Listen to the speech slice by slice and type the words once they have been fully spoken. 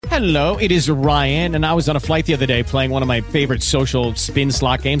Hello, it is Ryan, and I was on a flight the other day playing one of my favorite social spin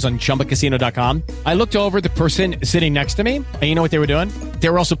slot games on ChumbaCasino.com. I looked over at the person sitting next to me, and you know what they were doing? They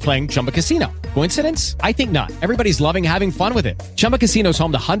were also playing Chumba Casino. Coincidence? I think not. Everybody's loving having fun with it. Chumba Casino is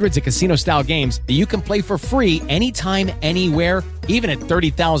home to hundreds of casino-style games that you can play for free anytime, anywhere, even at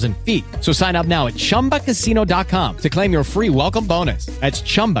 30,000 feet. So sign up now at ChumbaCasino.com to claim your free welcome bonus. That's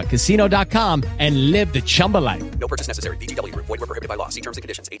ChumbaCasino.com and live the Chumba life. No purchase necessary. VGW. Void where prohibited by law. See terms and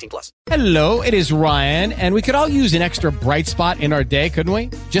conditions. 18+. Hello, it is Ryan, and we could all use an extra bright spot in our day, couldn't we?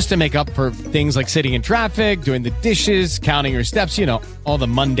 Just to make up for things like sitting in traffic, doing the dishes, counting your steps, you know, all the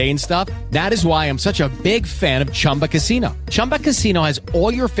mundane stuff. That is why I'm such a big fan of Chumba Casino. Chumba Casino has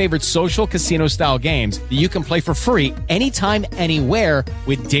all your favorite social casino-style games that you can play for free anytime, anywhere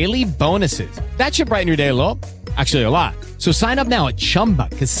with daily bonuses. That should brighten your day a little. Actually, a lot. So sign up now at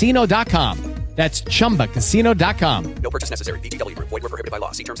ChumbaCasino.com. That's ChumbaCasino.com. No purchase necessary. VGW. Void where prohibited by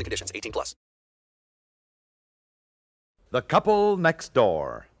law. See terms and conditions. 18+. The Couple Next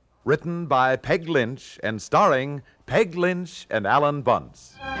Door. Written by Peg Lynch and starring Peg Lynch and Alan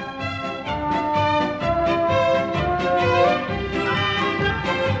Bunce.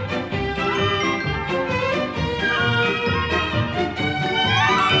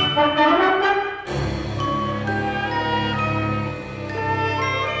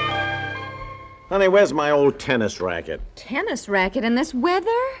 Honey, where's my old tennis racket? Tennis racket in this weather?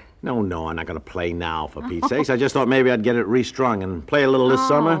 No, I'm not going to play now, for Pete's sakes. I just thought maybe I'd get it restrung and play a little this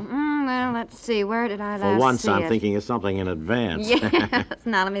summer. Well, let's see. Where did I last For once, see I'm it? thinking of something in advance. Yes.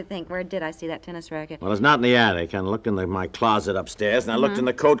 Now, let me think. Where did I see that tennis racket? Well, it's not in the attic. I looked in my closet upstairs, and I looked in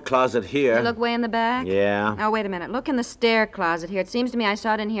the coat closet here. You look way in the back? Yeah. Oh, wait a minute. Look in the stair closet here. It seems to me I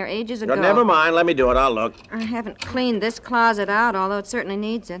saw it in here ages ago. Never mind. Let me do it. I'll look. I haven't cleaned this closet out, although it certainly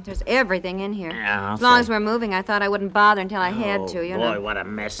needs it. There's everything in here. Yeah, as long as we're moving, I thought I wouldn't bother until I had to, you know. Boy, what a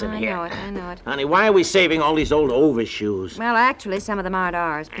mess in I here. know it. Honey, why are we saving all these old overshoes? Well, actually, some of them aren't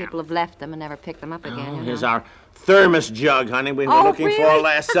ours. People have left them and never picked them up again, you know. Here's our thermos jug, honey, we were Oh, looking for really?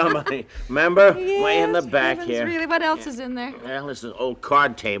 last summer. Remember? Yes, Way in the back heavens, here. Really, what else is in there? Well, this is an old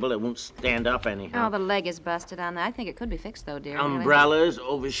card table. It won't stand up anyhow. Oh, the leg is busted on that. I think it could be fixed, though, dear. really. Umbrellas,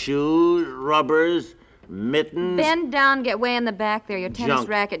 overshoes, rubbers, mittens. Bend down, get way in the back there. Your tennis Junk.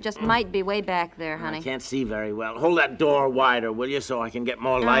 racket just might be way back there, honey. I can't see very well. Hold that door wider, will you, so I can get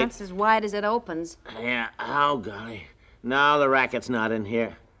more No, light? it's as wide as it opens. Yeah, oh, golly. No, the racket's not in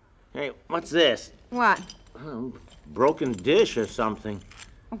here. Hey, what's this? What? Oh, broken dish or something.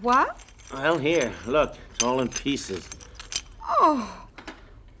 What? Well, here, look. It's all in pieces. Oh,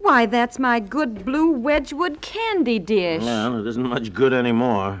 why, that's my good blue Wedgwood candy dish. Well, it isn't much good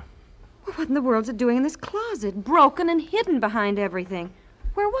anymore. What in the world's it doing in this closet? Broken and hidden behind everything.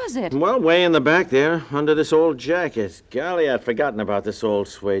 Where was it? Well, way in the back there, under this old jacket. Golly, I'd forgotten about this old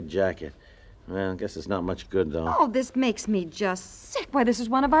suede jacket. Well, I guess it's not much good, though. Oh, this makes me just sick. Why, this is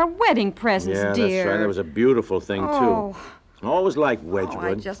one of our wedding presents, yeah, dear. that's right. That was a beautiful thing, Oh. too. Always liked Oh, Wedgwood.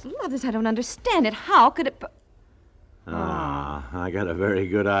 I just love this. I don't understand it. How could it... I got a very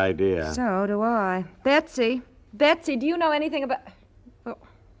good idea. So do I. Betsy, do you know anything about... Oh,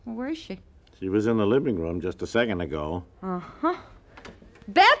 where is she? She was in the living room just a second ago. Uh-huh.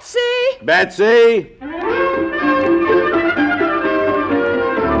 Betsy! Betsy!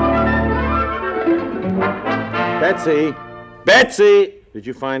 Betsy! Betsy! Did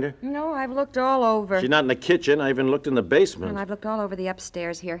you find her? No, I've looked all over. She's not in the kitchen. I even looked in the basement. And I've looked all over the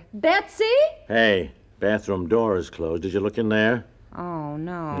upstairs here. Betsy? Hey, bathroom door is closed. Did you look in there? Oh,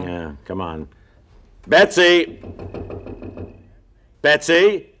 no. Yeah, come on. Betsy!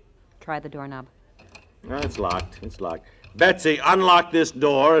 Betsy! Try the doorknob. No, it's locked. It's locked. Betsy, unlock this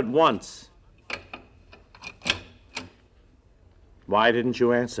door at once. Why didn't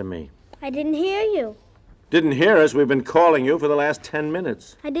you answer me? I didn't hear you. Didn't hear us. We've been calling you for the last 10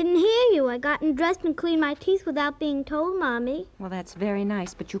 minutes. I didn't hear you. I got dressed and cleaned my teeth without being told, Mommy. Well, that's very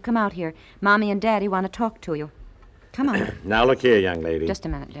nice, but you come out here. Mommy and Daddy want to talk to you. Come on. Now look here, young lady. Just a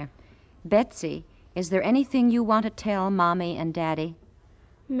minute, dear. Betsy, is there anything you want to tell Mommy and Daddy?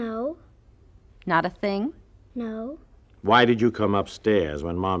 No, Not a thing? no. Why did you come upstairs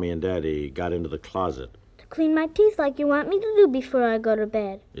when Mommy and Daddy got into the closet? To clean my teeth like you want me to do before I go to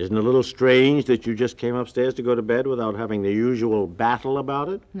bed. Isn't it a little strange that you just came upstairs to go to bed without having the usual battle about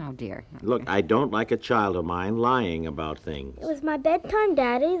it? No, dear. Look, I don't like a child of mine lying about things. It was my bedtime,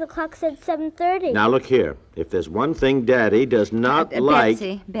 Daddy. The clock said 7:30. Now look here. If there's one thing Daddy does not like...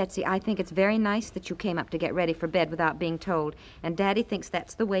 Betsy, I think it's very nice that you came up to get ready for bed without being told. And Daddy thinks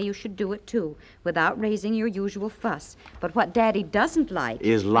that's the way you should do it, too, without raising your usual fuss. But what Daddy doesn't like...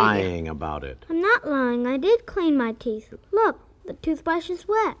 is lying about it. I'm not lying. I did clean my teeth. Look, The toothbrush is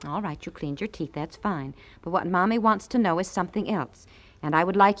wet. All right, you cleaned your teeth. That's fine. But what Mommy wants to know is something else. And I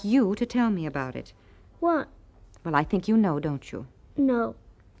would like you to tell me about it. What? Well, I think you know, don't you? No.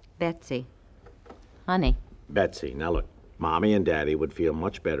 Betsy. Honey. Betsy, now look, Mommy and Daddy would feel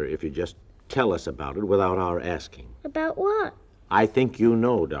much better if you just tell us about it without our asking. About what? I think you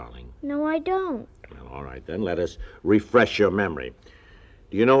know, darling. No, I don't. Well, all right, then let us refresh your memory.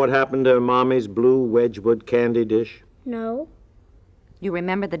 Do you know what happened to Mommy's blue Wedgwood candy dish? No. You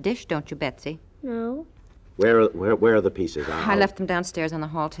remember the dish, don't you, Betsy? No. Where are the pieces? I left them downstairs on the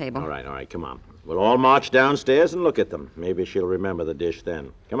hall table. All right, come on. We'll all march downstairs and look at them. Maybe she'll remember the dish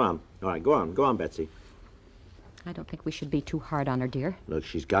then. Come on. All right, go on, Betsy. I don't think we should be too hard on her, dear. Look,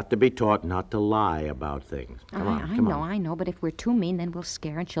 she's got to be taught not to lie about things. Come on. I know, but if we're too mean, then we'll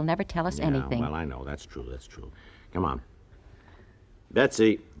scare her and she'll never tell us anything. Well, I know, that's true. Come on.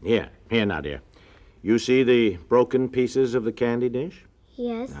 Betsy, here now, dear. You see the broken pieces of the candy dish?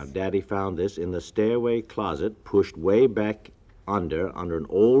 Yes. Now, Daddy found this in the stairway closet, pushed way back under an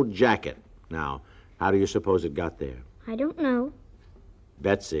old jacket. Now, how do you suppose it got there? I don't know.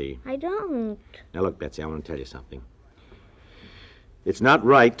 Betsy. I don't. Now, look, Betsy, I want to tell you something. It's not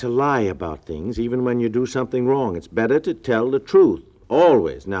right to lie about things, even when you do something wrong. It's better to tell the truth,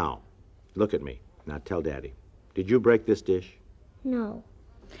 always. Now, look at me. Now, tell Daddy. Did you break this dish? No.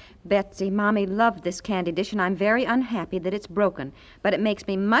 Betsy, Mommy loved this candy dish, and I'm very unhappy that it's broken. But it makes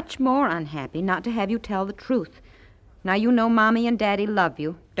me much more unhappy not to have you tell the truth. Now, you know Mommy and Daddy love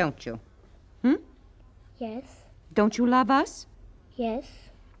you, don't you? Yes. Don't you love us? Yes.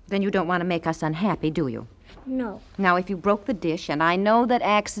 Then you don't want to make us unhappy, do you? No. Now, if you broke the dish, and I know that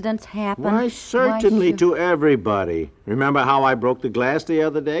accidents happen... Why, certainly to everybody. Remember how I broke the glass the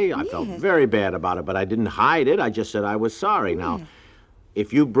other day? I felt very bad about it, but I didn't hide it. I just said I was sorry. Now,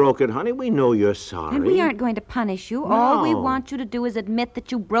 if you broke it, honey, we know you're sorry. And we aren't going to punish you. No. All we want you to do is admit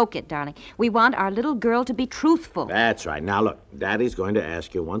that you broke it, darling. We want our little girl to be truthful. That's right. Now, look, Daddy's going to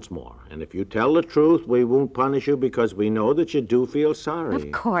ask you once more. And if you tell the truth, we won't punish you because we know that you do feel sorry.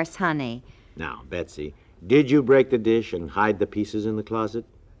 Of course, honey. Now, Betsy, did you break the dish and hide the pieces in the closet?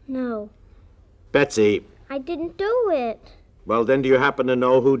 No. Betsy. I didn't do it. Well, then do you happen to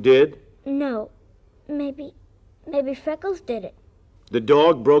know who did? No. Maybe Freckles did it. The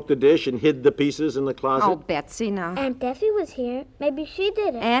dog broke the dish and hid the pieces in the closet? Oh, Betsy, now. Aunt Effie was here. Maybe she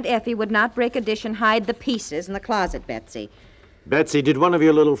did it. Aunt Effie would not break a dish and hide the pieces in the closet, Betsy. Betsy, did one of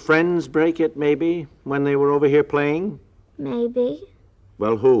your little friends break it, maybe, when they were over here playing? Maybe.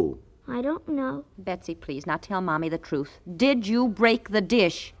 Well, who? I don't know. Betsy, please, now tell Mommy the truth. Did you break the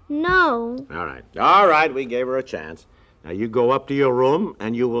dish? No. All right, we gave her a chance. Now, you go up to your room,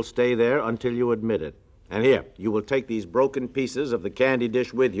 and you will stay there until you admit it. And here, you will take these broken pieces of the candy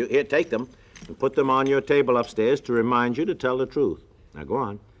dish with you. Here, take them, and put them on your table upstairs to remind you to tell the truth. Now, go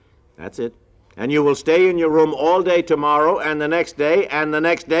on. That's it. And you will stay in your room all day tomorrow, and the next day, and the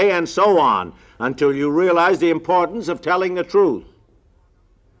next day, and so on, until you realize the importance of telling the truth.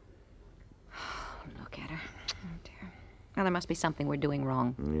 Look at her. Oh, dear. Well, there must be something we're doing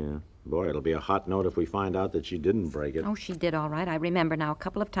wrong. Yeah. Boy, it'll be a hot note if we find out that she didn't break it. Oh, she did all right. I remember now a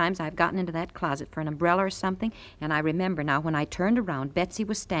couple of times I've gotten into that closet for an umbrella or something, and I remember now when I turned around, Betsy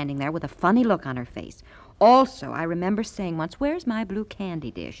was standing there with a funny look on her face. Also, I remember saying once, "Where's my blue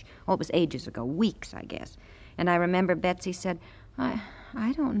candy dish?" Oh, it was ages ago, weeks, I guess. And I remember Betsy said, I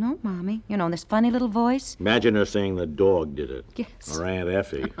don't know, Mommy. You know, in this funny little voice. Imagine her saying the dog did it. Yes. Or Aunt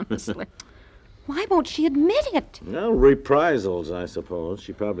Effie. Honestly. Why won't she admit it? Well, reprisals, I suppose.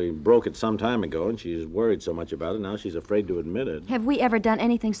 She probably broke it some time ago, and she's worried so much about it, now she's afraid to admit it. Have we ever done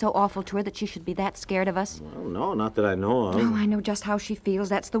anything so awful to her that she should be that scared of us? Well, no, not that I know of. Oh, I know just how she feels.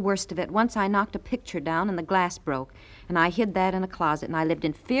 That's the worst of it. Once I knocked a picture down and the glass broke, and I hid that in a closet, and I lived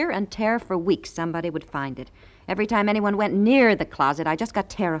in fear and terror for weeks somebody would find it. Every time anyone went near the closet, I just got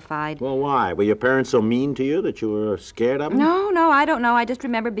terrified. Well, why? Were your parents so mean to you that you were scared of them? No, I don't know. I just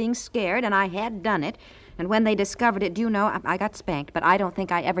remember being scared, and I had done it. And when they discovered it, do you know, I got spanked, but I don't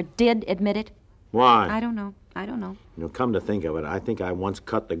think I ever did admit it. Why? I don't know. You know, come to think of it, I think I once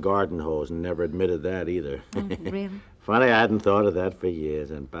cut the garden hose and never admitted that either. Oh, really? Funny, I hadn't thought of that for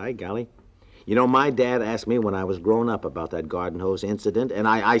years, and by golly. You know, my dad asked me when I was grown up about that garden hose incident, and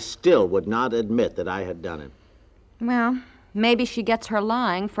I still would not admit that I had done it. Well, maybe she gets her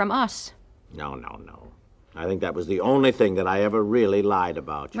lying from us. No. I think that was the only thing that I ever really lied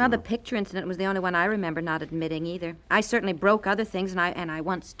about. Well, know? the picture incident was the only one I remember not admitting either. I certainly broke other things, and I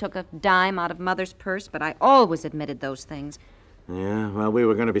once took a dime out of Mother's purse, but I always admitted those things. Yeah, well, we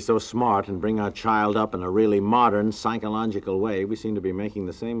were going to be so smart and bring our child up in a really modern, psychological way. We seem to be making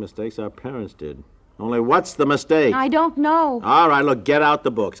the same mistakes our parents did. Only what's the mistake? I don't know. All right, look, get out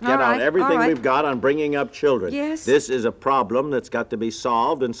the books. Get All out right, everything all right. we've got on bringing up children. Yes. This is a problem that's got to be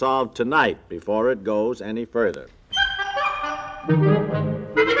solved and solved tonight before it goes any further.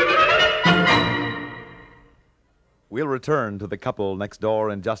 We'll return to the couple next door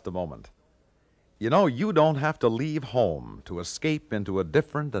in just a moment. You know, you don't have to leave home to escape into a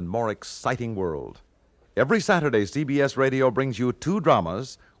different and more exciting world. Every Saturday, CBS Radio brings you two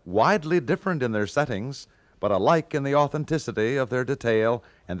dramas, widely different in their settings, but alike in the authenticity of their detail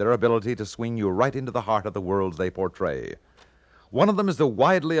and their ability to swing you right into the heart of the worlds they portray. One of them is the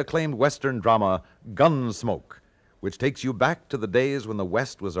widely acclaimed Western drama, Gunsmoke, which takes you back to the days when the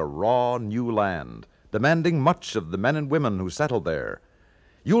West was a raw, new land, demanding much of the men and women who settled there.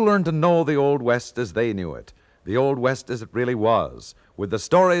 You'll learn to know the Old West as they knew it, the Old West as it really was, with the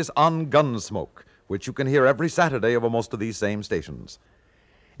stories on Gunsmoke, which you can hear every Saturday over most of these same stations.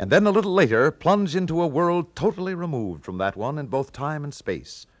 And then a little later, plunge into a world totally removed from that one in both time and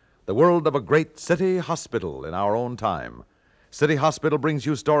space, the world of a great city hospital in our own time. City Hospital brings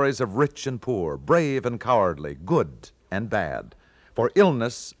you stories of rich and poor, brave and cowardly, good and bad. For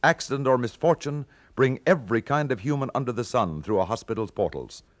illness, accident, or misfortune bring every kind of human under the sun through a hospital's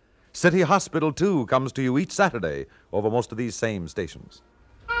portals. City Hospital, too, comes to you each Saturday over most of these same stations.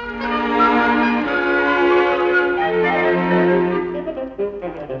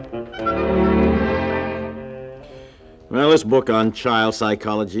 Well, this book on child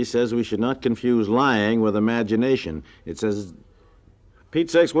psychology says we should not confuse lying with imagination. It says,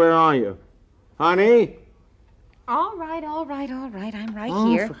 Pete's sakes, where are you? Honey? All right. I'm right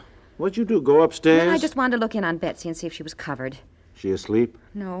here. What'd you do, go upstairs? I just wanted to look in on Betsy and see if she was covered. She asleep?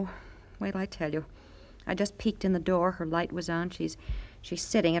 No. Wait till I tell you. I just peeked in the door. Her light was on. She's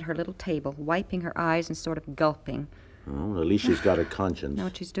sitting at her little table, wiping her eyes and sort of gulping. Oh, at least she's got a conscience. Know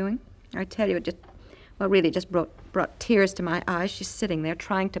what she's doing? I tell you, it just brought tears to my eyes. She's sitting there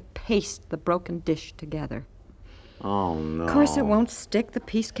trying to paste the broken dish together. Oh, no. Of course, it won't stick. The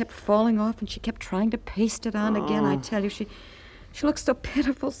piece kept falling off, and she kept trying to paste it on again. I tell you, she looks so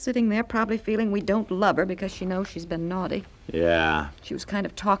pitiful sitting there, probably feeling we don't love her because she knows she's been naughty. Yeah. She was kind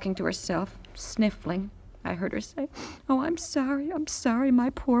of talking to herself, sniffling. I heard her say, "Oh, I'm sorry,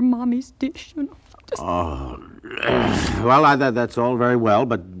 my poor mommy's dish, you know." Well, that's all very well,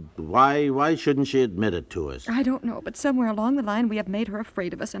 but why shouldn't she admit it to us? I don't know, but somewhere along the line we have made her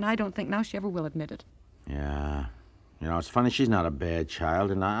afraid of us, and I don't think now she ever will admit it. Yeah. You know, it's funny, she's not a bad child,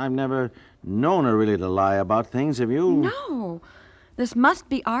 and I've never known her really to lie about things, have you? No. This must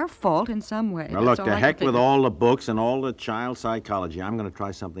be our fault in some way. Now, That's look, all to I can heck with figure. all the books and all the child psychology. I'm going to try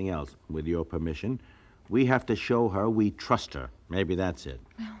something else, with your permission. We have to show her we trust her. Maybe that's it.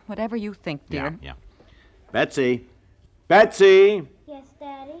 Whatever you think, dear. Yeah. Betsy! Betsy! Yes,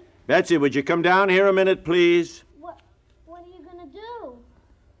 Daddy? Betsy, would you come down here a minute, please? What are you gonna do?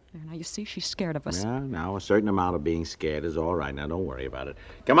 There, now, you see, she's scared of us. Yeah, now a certain amount of being scared is all right. Now, don't worry about it.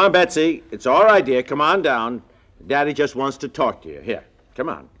 Come on, Betsy. It's all right, dear. Come on down. Daddy just wants to talk to you. Here, come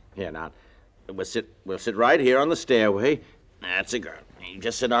on. Here, now. We'll sit right here on the stairway. That's a girl. You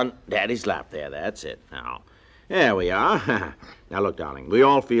just sit on Daddy's lap there. That's it. Now, there we are. Now, look, darling, we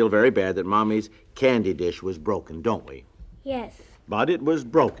all feel very bad that Mommy's candy dish was broken, don't we? Yes. But it was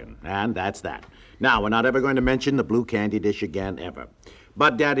broken, and that's that. Now, we're not ever going to mention the blue candy dish again, ever.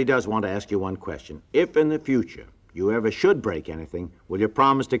 But Daddy does want to ask you one question. If in the future you ever should break anything, will you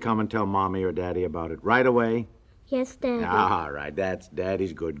promise to come and tell Mommy or Daddy about it right away? Yes, Daddy. All right, that's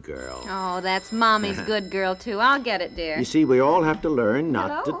Daddy's good girl. Oh, that's Mommy's good girl, too. I'll get it, dear. You see, we all have to learn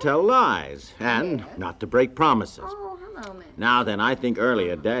not Hello? to tell lies and not to break promises. Oh, hello, man. Now then, I think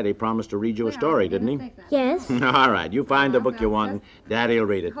earlier Daddy promised to read you a story, didn't he? Yes. All right, you find the book you want and Daddy'll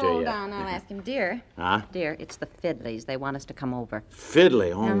read it to Hold you. on, I'll ask him. Dear. Huh? Dear, it's the Fiddleys. They want us to come over.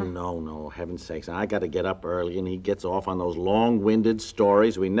 Fiddly? Oh, no, heaven's sakes. I got to get up early, and he gets off on those long-winded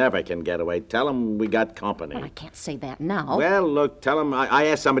stories we never can get away. Tell him we got company. Well, I can't say that now. Well, look, tell him I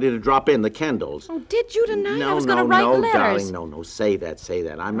asked somebody to drop in the Kendalls. Oh, did you tonight? No, I was going to write letters. darling, no, say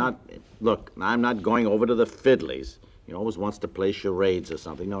that. I'm not going over to the Fiddleys. He always wants to play charades or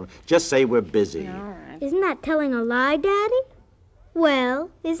something. No, just say we're busy. All right. Isn't that telling a lie, Daddy? Well,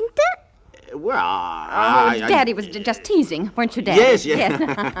 isn't it? Well, Daddy was just teasing, weren't you, Daddy? Yes,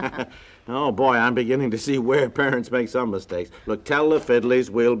 yeah. Oh, boy, I'm beginning to see where parents make some mistakes. Look, tell the Fiddleys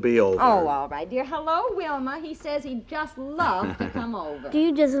we'll be over. Oh, all right, dear. Hello, Wilma. He says he'd just love to come over. Do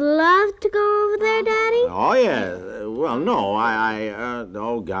you just love to go over there, Daddy? Oh, yeah. Well, no,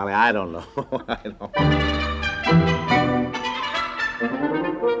 oh, golly, I don't know. I don't.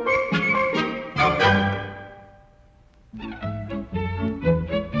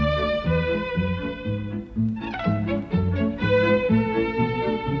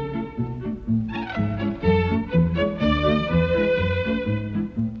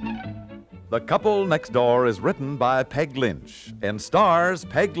 The Couple Next Door is written by Peg Lynch and stars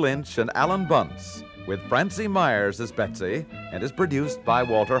Peg Lynch and Alan Bunce, with Francie Myers as Betsy, and is produced by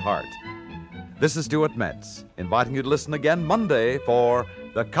Walter Hart. This is Stuart Metz, inviting you to listen again Monday for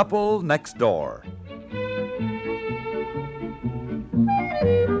The Couple Next Door.